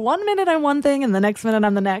pregnancy. 1 minute I'm one thing and the next minute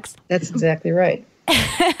I'm the next. That's exactly right.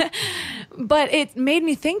 But it made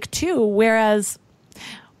me think, too, whereas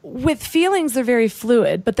with feelings, they're very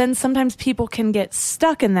fluid, but then sometimes people can get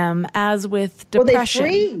stuck in them, as with depression.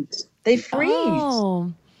 Well, they freeze. They freeze.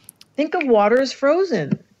 Oh. Think of water as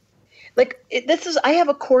frozen. I have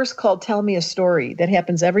a course called Tell Me a Story that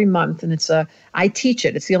happens every month, and I teach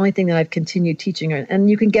it. It's the only thing that I've continued teaching, and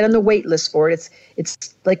you can get on the wait list for it.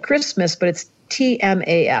 It's like Christmas, but it's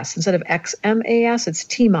TMAS. Instead of XMAS, it's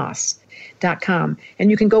TMAS.com.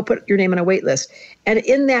 And you can go put your name on a wait list. And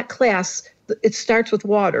in that class, it starts with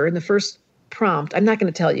water. In the first prompt, I'm not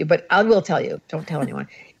going to tell you, but I will tell you, don't tell anyone,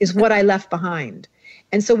 is what I left behind.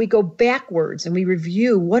 And so we go backwards and we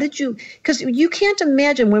review, because you can't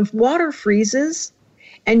imagine when water freezes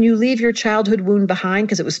and you leave your childhood wound behind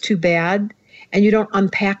because it was too bad and you don't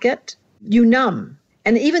unpack it, you numb.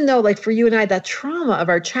 And even though, like for you and I, that trauma of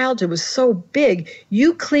our childhood was so big,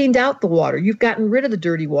 you cleaned out the water. You've gotten rid of the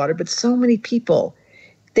dirty water. But so many people,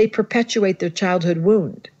 they perpetuate their childhood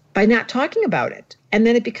wound by not talking about it. And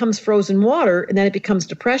then it becomes frozen water, and then it becomes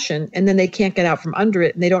depression, and then they can't get out from under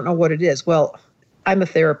it and they don't know what it is. Well, I'm a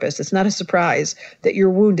therapist. It's not a surprise that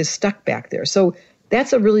your wound is stuck back there. So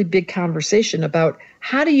that's a really big conversation about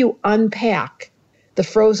how do you unpack the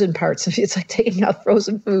frozen parts. It's like taking out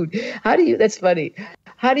frozen food. That's funny.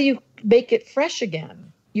 How do you make it fresh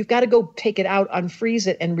again? You've got to go take it out, unfreeze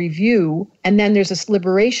it, and review. And then there's this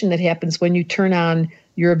liberation that happens when you turn on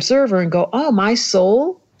your observer and go, oh, my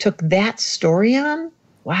soul took that story on?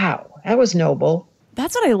 Wow, that was noble.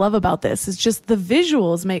 That's what I love about this, is just the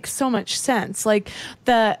visuals make so much sense. Like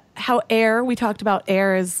how we talked about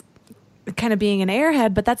air as kind of being an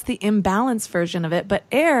airhead, but that's the imbalanced version of it. But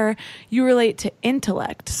air, you relate to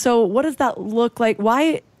intellect. So what does that look like?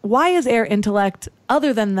 Why is air intellect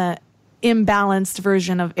other than the imbalanced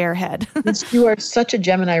version of airhead? You are such a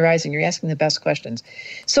Gemini rising. You're asking the best questions.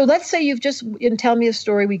 So let's say you've just, in Tell Me a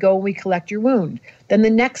Story, we go and we collect your wound. Then the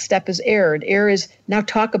next step is air. And air is now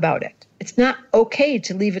talk about it. It's not okay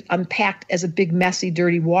to leave it unpacked as a big, messy,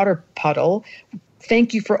 dirty water puddle.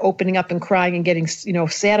 Thank you for opening up and crying and getting,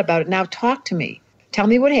 sad about it. Now talk to me. Tell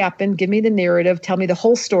me what happened. Give me the narrative. Tell me the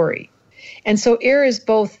whole story. And so air is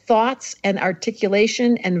both thoughts and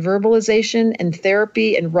articulation and verbalization and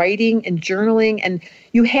therapy and writing and journaling. And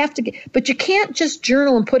you have to but you can't just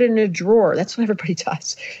journal and put it in a drawer. That's what everybody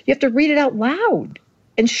does. You have to read it out loud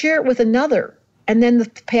and share it with another. And then the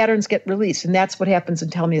patterns get released. And that's what happens in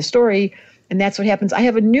Tell Me a Story. And that's what happens. I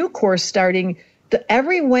have a new course starting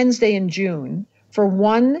every Wednesday in June for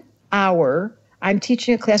 1 hour. I'm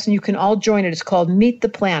teaching a class, and you can all join it. It's called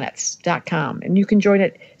meettheplanets.com. And you can join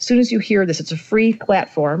it as soon as you hear this. It's a free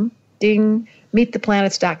platform. Ding,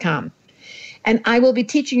 meettheplanets.com. And I will be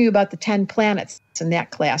teaching you about the 10 planets in that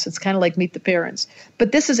class. It's kind of like Meet the Parents.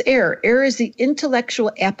 But this is air. Air is the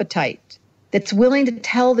intellectual appetite that's willing to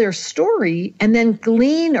tell their story and then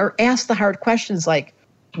glean or ask the hard questions like,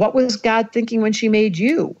 what was God thinking when she made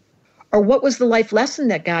you? Or what was the life lesson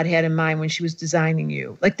that God had in mind when she was designing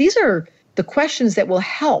you? Like, these are the questions that will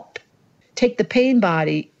help take the pain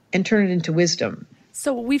body and turn it into wisdom.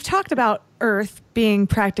 So we've talked about Earth being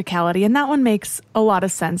practicality, and that one makes a lot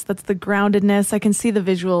of sense. That's the groundedness. I can see the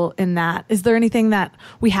visual in that. Is there anything that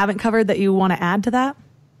we haven't covered that you want to add to that?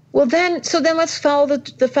 Well, then let's follow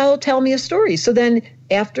the fellow tell me a story. So then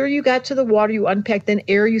after you got to the water, you unpacked, then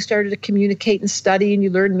air, you started to communicate and study, and you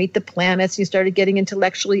learned meet the planets, and you started getting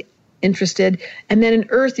intellectually interested. And then in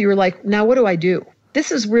earth, you were like, now what do I do?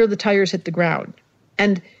 This is where the tires hit the ground.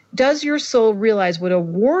 And does your soul realize what a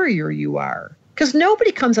warrior you are? Because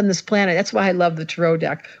nobody comes on this planet, that's why I love the tarot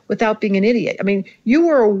deck, without being an idiot. I mean, you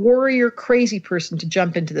were a warrior, crazy person to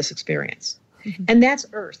jump into this experience. Mm-hmm. And that's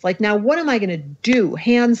earth. Like, now what am I going to do?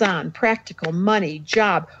 Hands-on, practical, money,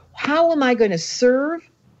 job. How am I going to serve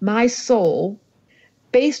my soul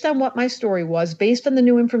based on what my story was, based on the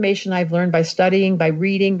new information I've learned by studying, by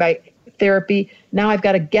reading, by therapy? Now I've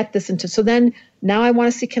got to get this into, so then now I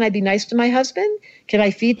want to see, can I be nice to my husband? Can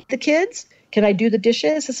I feed the kids? Can I do the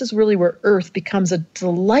dishes? This is really where earth becomes a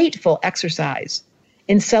delightful exercise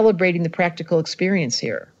in celebrating the practical experience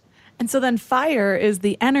here. And so then fire is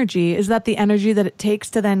the energy. Is that the energy that it takes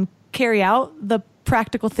to then carry out the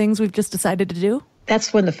practical things we've just decided to do?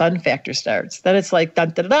 That's when the fun factor starts. Then it's like, dun,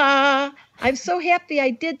 da, da, da. I'm so happy I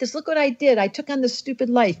did this. Look what I did. I took on this stupid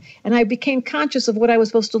life, and I became conscious of what I was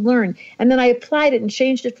supposed to learn. And then I applied it and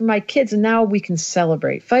changed it for my kids, and now we can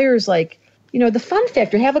celebrate. Fire is like, the fun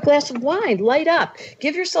factor. Have a glass of wine, light up,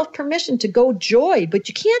 give yourself permission to go joy, but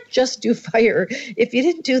you can't just do fire if you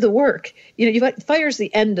didn't do the work. Fire is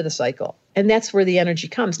the end of the cycle, and that's where the energy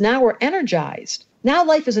comes. Now we're energized. Now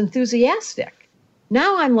life is enthusiastic.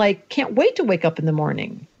 Now I'm like, can't wait to wake up in the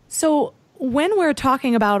morning. So when we're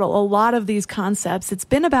talking about a lot of these concepts, it's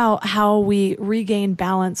been about how we regain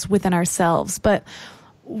balance within ourselves. But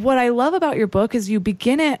what I love about your book is you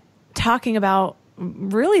begin it talking about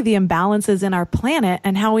really the imbalances in our planet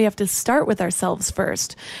and how we have to start with ourselves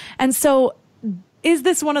first. And so is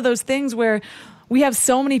this one of those things where we have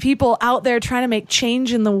so many people out there trying to make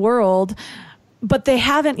change in the world, but they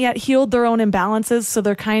haven't yet healed their own imbalances, so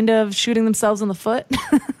they're kind of shooting themselves in the foot?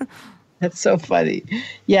 That's so funny.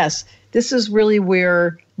 Yes, this is really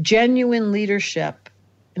where genuine leadership,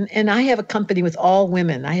 and I have a company with all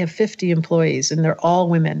women. I have 50 employees, and they're all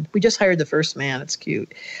women. We just hired the first man. It's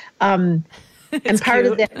cute. And part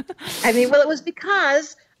of that, it was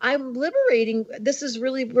because I'm liberating. This is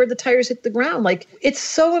really where the tires hit the ground. Like, it's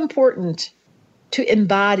so important to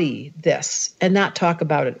embody this and not talk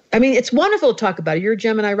about it. It's wonderful to talk about it. You're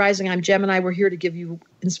Gemini rising. I'm Gemini. We're here to give you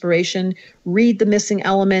inspiration. Read The Missing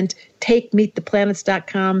Element. Take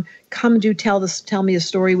meettheplanets.com. Come do tell me a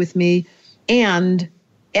story with me. And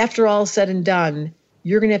after all said and done,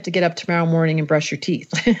 you're going to have to get up tomorrow morning and brush your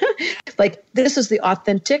teeth. Like, this is the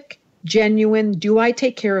authentic, genuine, do I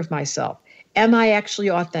take care of myself? Am I actually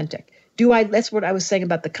authentic? That's what I was saying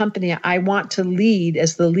about the company. I want to lead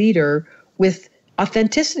as the leader with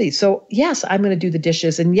authenticity. So yes, I'm going to do the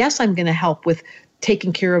dishes. And yes, I'm going to help with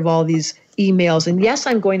taking care of all these emails. And yes,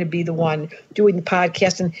 I'm going to be the one doing the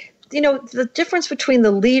podcast. And, the difference between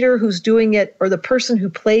the leader who's doing it or the person who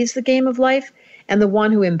plays the game of life and the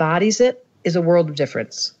one who embodies it is a world of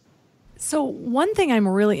difference. So one thing I'm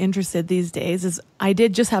really interested these days is I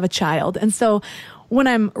did just have a child. And so when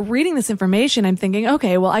I'm reading this information, I'm thinking,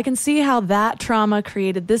 okay, well, I can see how that trauma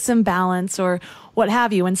created this imbalance or what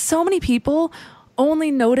have you. And so many people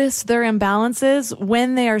only notice their imbalances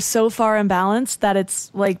when they are so far imbalanced that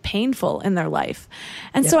it's like painful in their life.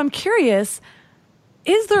 And so I'm curious,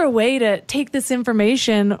 is there a way to take this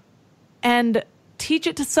information and teach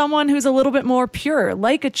it to someone who's a little bit more pure,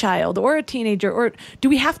 like a child or a teenager? Or do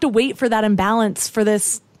we have to wait for that imbalance for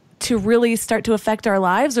this to really start to affect our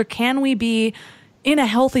lives? Or can we be in a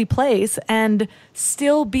healthy place and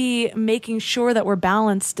still be making sure that we're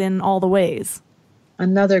balanced in all the ways?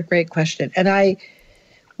 Another great question. And I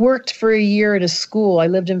worked for a year in a school. I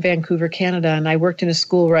lived in Vancouver, Canada, and I worked in a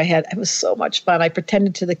school where it was so much fun. I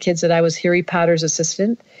pretended to the kids that I was Harry Potter's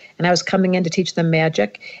assistant, and I was coming in to teach them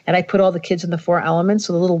magic. And I put all the kids in the 4 elements.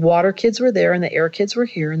 So the little water kids were there, and the air kids were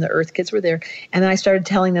here, and the earth kids were there. And then I started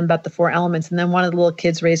telling them about the 4 elements. And then one of the little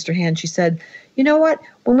kids raised her hand. She said, you know what?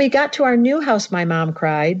 When we got to our new house, my mom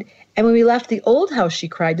cried. And when we left the old house, she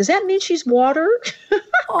cried. Does that mean she's water?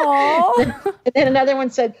 Aww. And then another one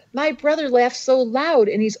said, my brother laughs so loud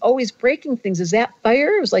and he's always breaking things. Is that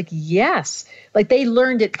fire? It was like, yes. Like, they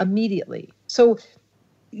learned it immediately. So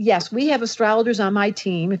yes, we have astrologers on my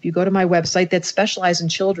team, if you go to my website, that specialize in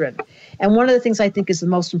children. And one of the things I think is the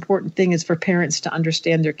most important thing is for parents to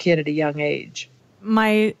understand their kid at a young age.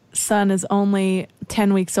 My son is only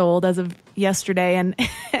 10 weeks old as of yesterday,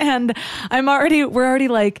 and we're already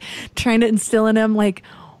like trying to instill in him, like,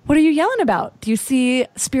 What are you yelling about? Do you see a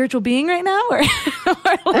spiritual being right now? Or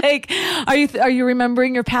like, are you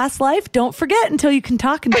remembering your past life? Don't forget until you can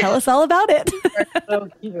talk and tell us all about it. So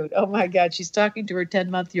cute. Oh my God. She's talking to her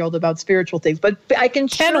 10-month-old about spiritual things, but I can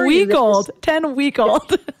assure 10-week-old. 10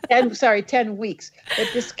 weeks. That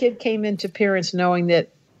this kid came into parents knowing that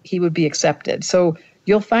he would be accepted. So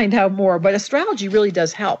you'll find out more, but astrology really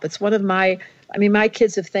does help. It's one of my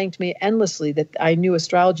kids have thanked me endlessly that I knew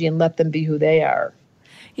astrology and let them be who they are.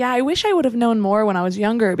 Yeah, I wish I would have known more when I was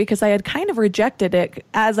younger because I had kind of rejected it.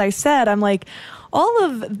 As I said, I'm like, all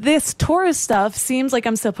of this Taurus stuff seems like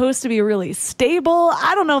I'm supposed to be really stable.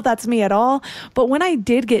 I don't know if that's me at all. But when I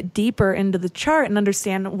did get deeper into the chart and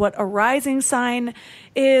understand what a rising sign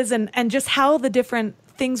is and just how the different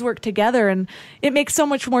things work together, and it makes so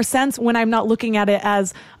much more sense when I'm not looking at it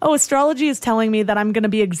as, oh, astrology is telling me that I'm going to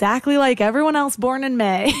be exactly like everyone else born in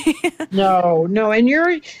May. No. And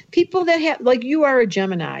you're people that have, like, you are a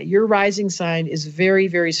Gemini. Your rising sign is very,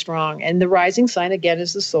 very strong. And the rising sign, again,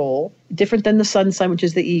 is the soul, different than the sun sign, which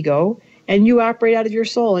is the ego. And you operate out of your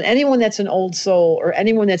soul. And anyone that's an old soul or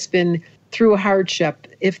anyone that's been through a hardship,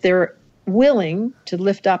 if they're willing to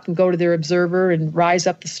lift up and go to their observer and rise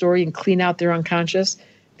up the story and clean out their unconscious,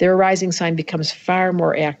 their rising sign becomes far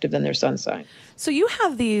more active than their sun sign. So you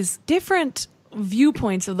have these different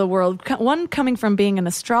viewpoints of the world, one coming from being an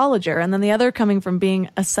astrologer and then the other coming from being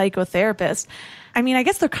a psychotherapist. I mean, I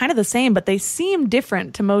guess they're kind of the same, but they seem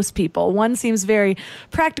different to most people. One seems very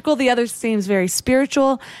practical, the other seems very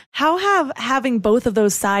spiritual. How have having both of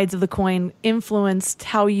those sides of the coin influenced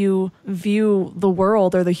how you view the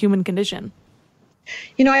world or the human condition?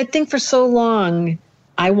 You know, I think for so long,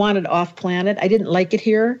 I wanted off planet. I didn't like it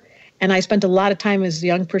here. And I spent a lot of time as a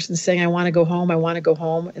young person saying, I want to go home,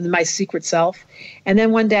 and my secret self. And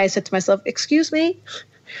then one day I said to myself, excuse me,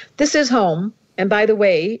 this is home. And by the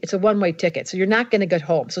way, it's a one-way ticket, so you're not going to get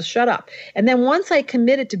home. So shut up. And then once I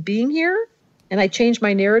committed to being here and I changed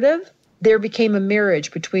my narrative, there became a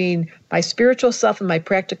marriage between my spiritual self and my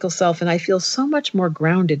practical self. And I feel so much more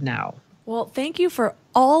grounded now. Well, thank you for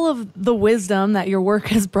all of the wisdom that your work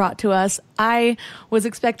has brought to us. I was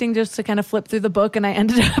expecting just to kind of flip through the book, and I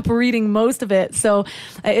ended up reading most of it. So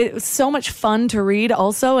it was so much fun to read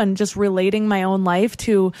also, and just relating my own life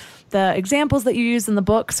to the examples that you use in the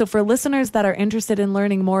book. So for listeners that are interested in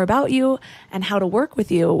learning more about you and how to work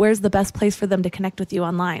with you, where's the best place for them to connect with you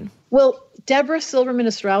online? Well,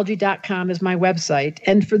 DeborahSilvermanAstrology.com is my website.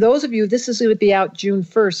 And for those of you, this is going to be out June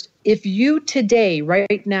 1st. If you today,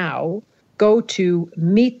 right now, go to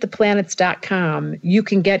meettheplanets.com, you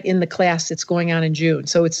can get in the class that's going on in June.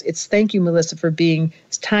 So it's thank you, Melissa, for being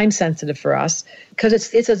time sensitive for us, because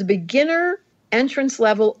it's as a beginner, entrance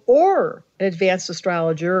level, or an advanced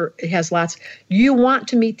astrologer. It has lots. You want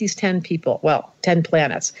to meet these 10 people, 10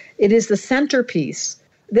 planets. It is the centerpiece.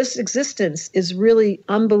 This existence is really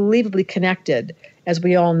unbelievably connected, as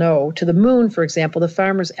we all know, to the moon. For example, the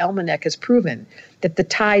Farmer's Almanac has proven that the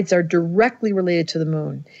tides are directly related to the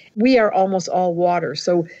moon. We are almost all water.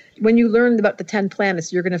 So when you learn about the 10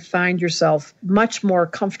 planets, you're going to find yourself much more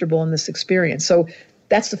comfortable in this experience. So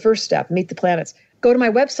that's the first step, meet the planets. Go to my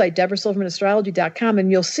website, DeborahSilvermanAstrology.com, and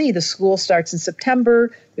you'll see the school starts in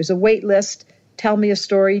September. There's a wait list. Tell me a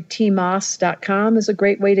story. tmoss.com is a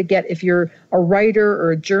great way to get, if you're a writer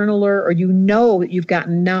or a journaler, or you know that you've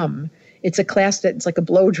gotten numb. It's a class that it's like a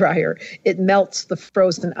blow dryer. It melts the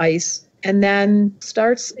frozen ice and then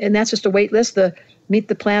starts, and that's just a wait list. The Meet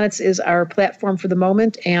the Planets is our platform for the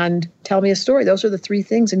moment, and Tell Me a Story. Those are the three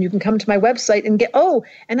things. And you can come to my website and get,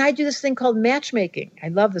 and I do this thing called matchmaking. I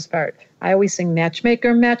love this part. I always sing,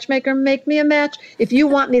 matchmaker, matchmaker, make me a match. If you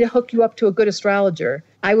want me to hook you up to a good astrologer,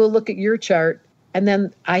 I will look at your chart, and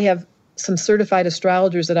then I have some certified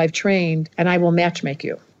astrologers that I've trained, and I will matchmake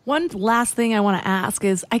you. One last thing I want to ask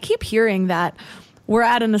is, I keep hearing that we're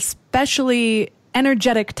at an especially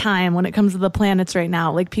energetic time when it comes to the planets right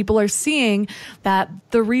now. Like, people are seeing that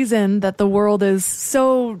the reason that the world is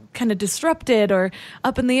so kind of disrupted or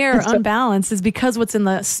up in the air, or unbalanced, is because what's in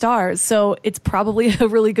the stars. So it's probably a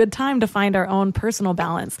really good time to find our own personal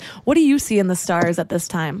balance. What do you see in the stars at this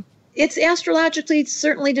time? It's astrologically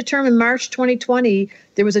certainly determined. March 2020,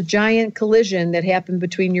 there was a giant collision that happened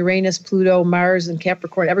between Uranus, Pluto, Mars, and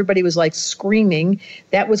Capricorn. Everybody was like screaming.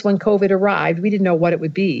 That was when COVID arrived. We didn't know what it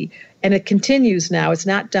would be. And it continues now. It's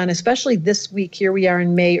not done, especially this week. Here we are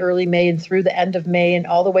in May, early May, and through the end of May and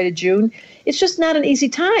all the way to June. It's just not an easy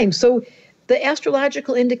time. So the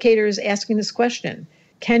astrological indicator is asking this question.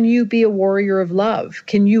 Can you be a warrior of love?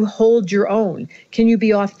 Can you hold your own? Can you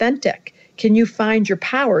be authentic? Can you find your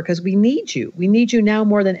power? Because we need you. We need you now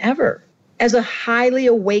more than ever as a highly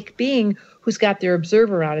awake being who's got their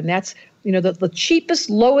observer on. And that's the cheapest,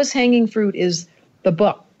 lowest hanging fruit is the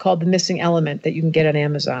book called The Missing Element that you can get on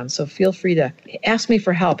Amazon. So feel free to ask me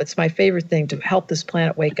for help. It's my favorite thing to help this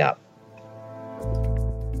planet wake up.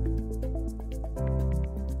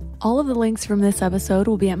 All of the links from this episode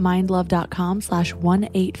will be at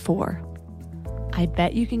mindlove.com/184. I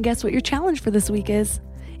bet you can guess what your challenge for this week is.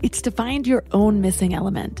 It's to find your own missing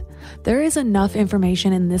element. There is enough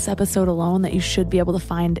information in this episode alone that you should be able to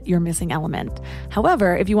find your missing element.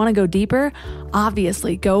 However, if you want to go deeper,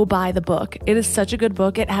 obviously go buy the book. It is such a good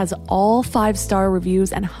book. It has all 5-star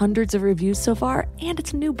reviews and hundreds of reviews so far, and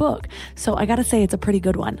it's a new book. So I gotta say, it's a pretty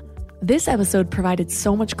good one. This episode provided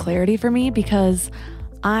so much clarity for me because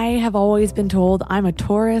I have always been told I'm a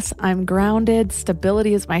Taurus, I'm grounded,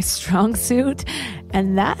 stability is my strong suit,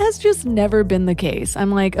 and that has just never been the case.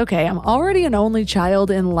 I'm like, okay, I'm already an only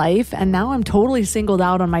child in life, and now I'm totally singled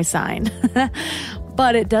out on my sign.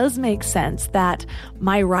 But it does make sense that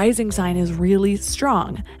my rising sign is really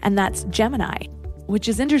strong, and that's Gemini. Which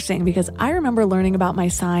is interesting because I remember learning about my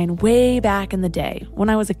sign way back in the day when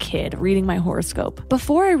I was a kid reading my horoscope.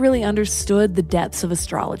 Before I really understood the depths of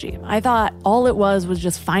astrology, I thought all it was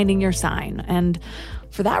just finding your sign. And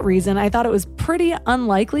for that reason, I thought it was pretty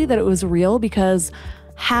unlikely that it was real because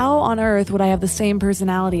how on earth would I have the same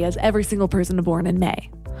personality as every single person born in May?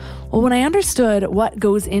 Well, when I understood what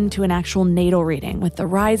goes into an actual natal reading with the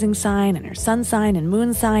rising sign and your sun sign and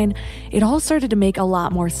moon sign, it all started to make a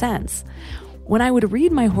lot more sense. When I would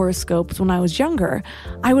read my horoscopes when I was younger,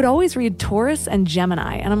 I would always read Taurus and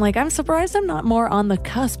Gemini. And I'm like, I'm surprised I'm not more on the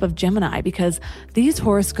cusp of Gemini because these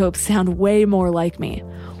horoscopes sound way more like me.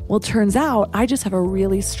 Well, turns out I just have a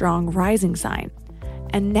really strong rising sign.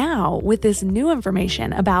 And now with this new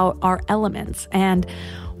information about our elements and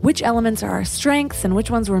which elements are our strengths and which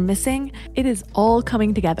ones we're missing, it is all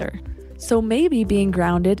coming together. So maybe being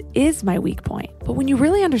grounded is my weak point. But when you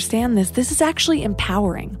really understand this is actually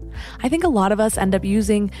empowering. I think a lot of us end up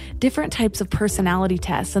using different types of personality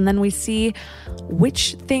tests, and then we see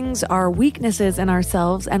which things are weaknesses in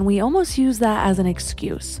ourselves, and we almost use that as an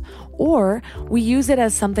excuse. Or we use it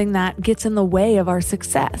as something that gets in the way of our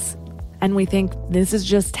success. And we think this is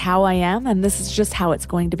just how I am, and this is just how it's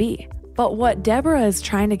going to be. But what Deborah is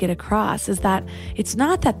trying to get across is that it's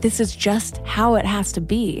not that this is just how it has to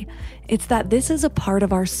be. It's that this is a part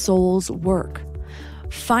of our soul's work.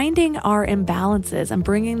 Finding our imbalances and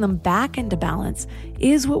bringing them back into balance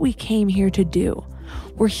is what we came here to do.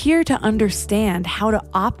 We're here to understand how to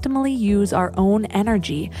optimally use our own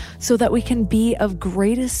energy so that we can be of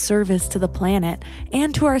greatest service to the planet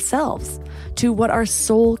and to ourselves, to what our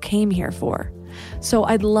soul came here for. So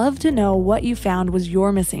I'd love to know what you found was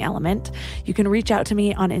your missing element. You can reach out to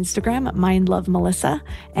me on Instagram at mindlovemelissa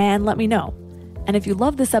and let me know. And if you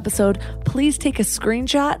love this episode, please take a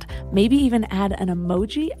screenshot, maybe even add an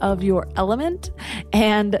emoji of your element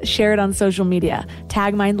and share it on social media.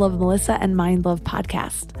 Tag mindlovemelissa and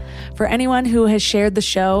mindlovepodcast. For anyone who has shared the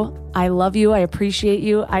show, I love you. I appreciate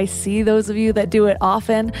you. I see those of you that do it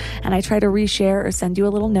often, and I try to reshare or send you a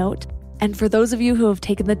little note. And for those of you who have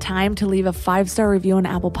taken the time to leave a 5-star review on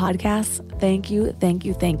Apple Podcasts, thank you, thank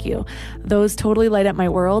you, thank you. Those totally light up my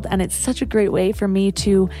world, and it's such a great way for me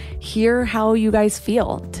to hear how you guys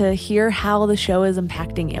feel, to hear how the show is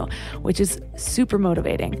impacting you, which is super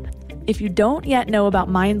motivating. If you don't yet know about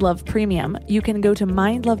Mind Love Premium, you can go to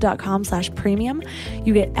mindlove.com/premium.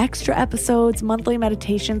 You get extra episodes, monthly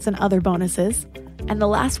meditations, and other bonuses. And the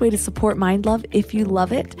last way to support Mind Love, if you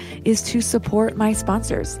love it, is to support my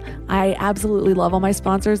sponsors. I absolutely love all my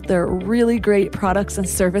sponsors. They're really great products and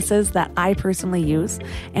services that I personally use.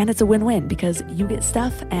 And it's a win-win because you get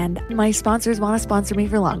stuff and my sponsors want to sponsor me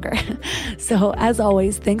for longer. So as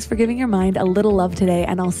always, thanks for giving your mind a little love today,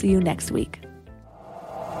 and I'll see you next week.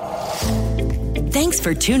 Thanks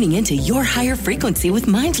for tuning into Your Higher Frequency with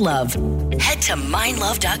Mind Love. Head to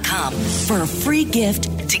mindlove.com for a free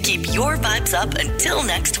gift to keep your vibes up until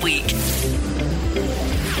next week.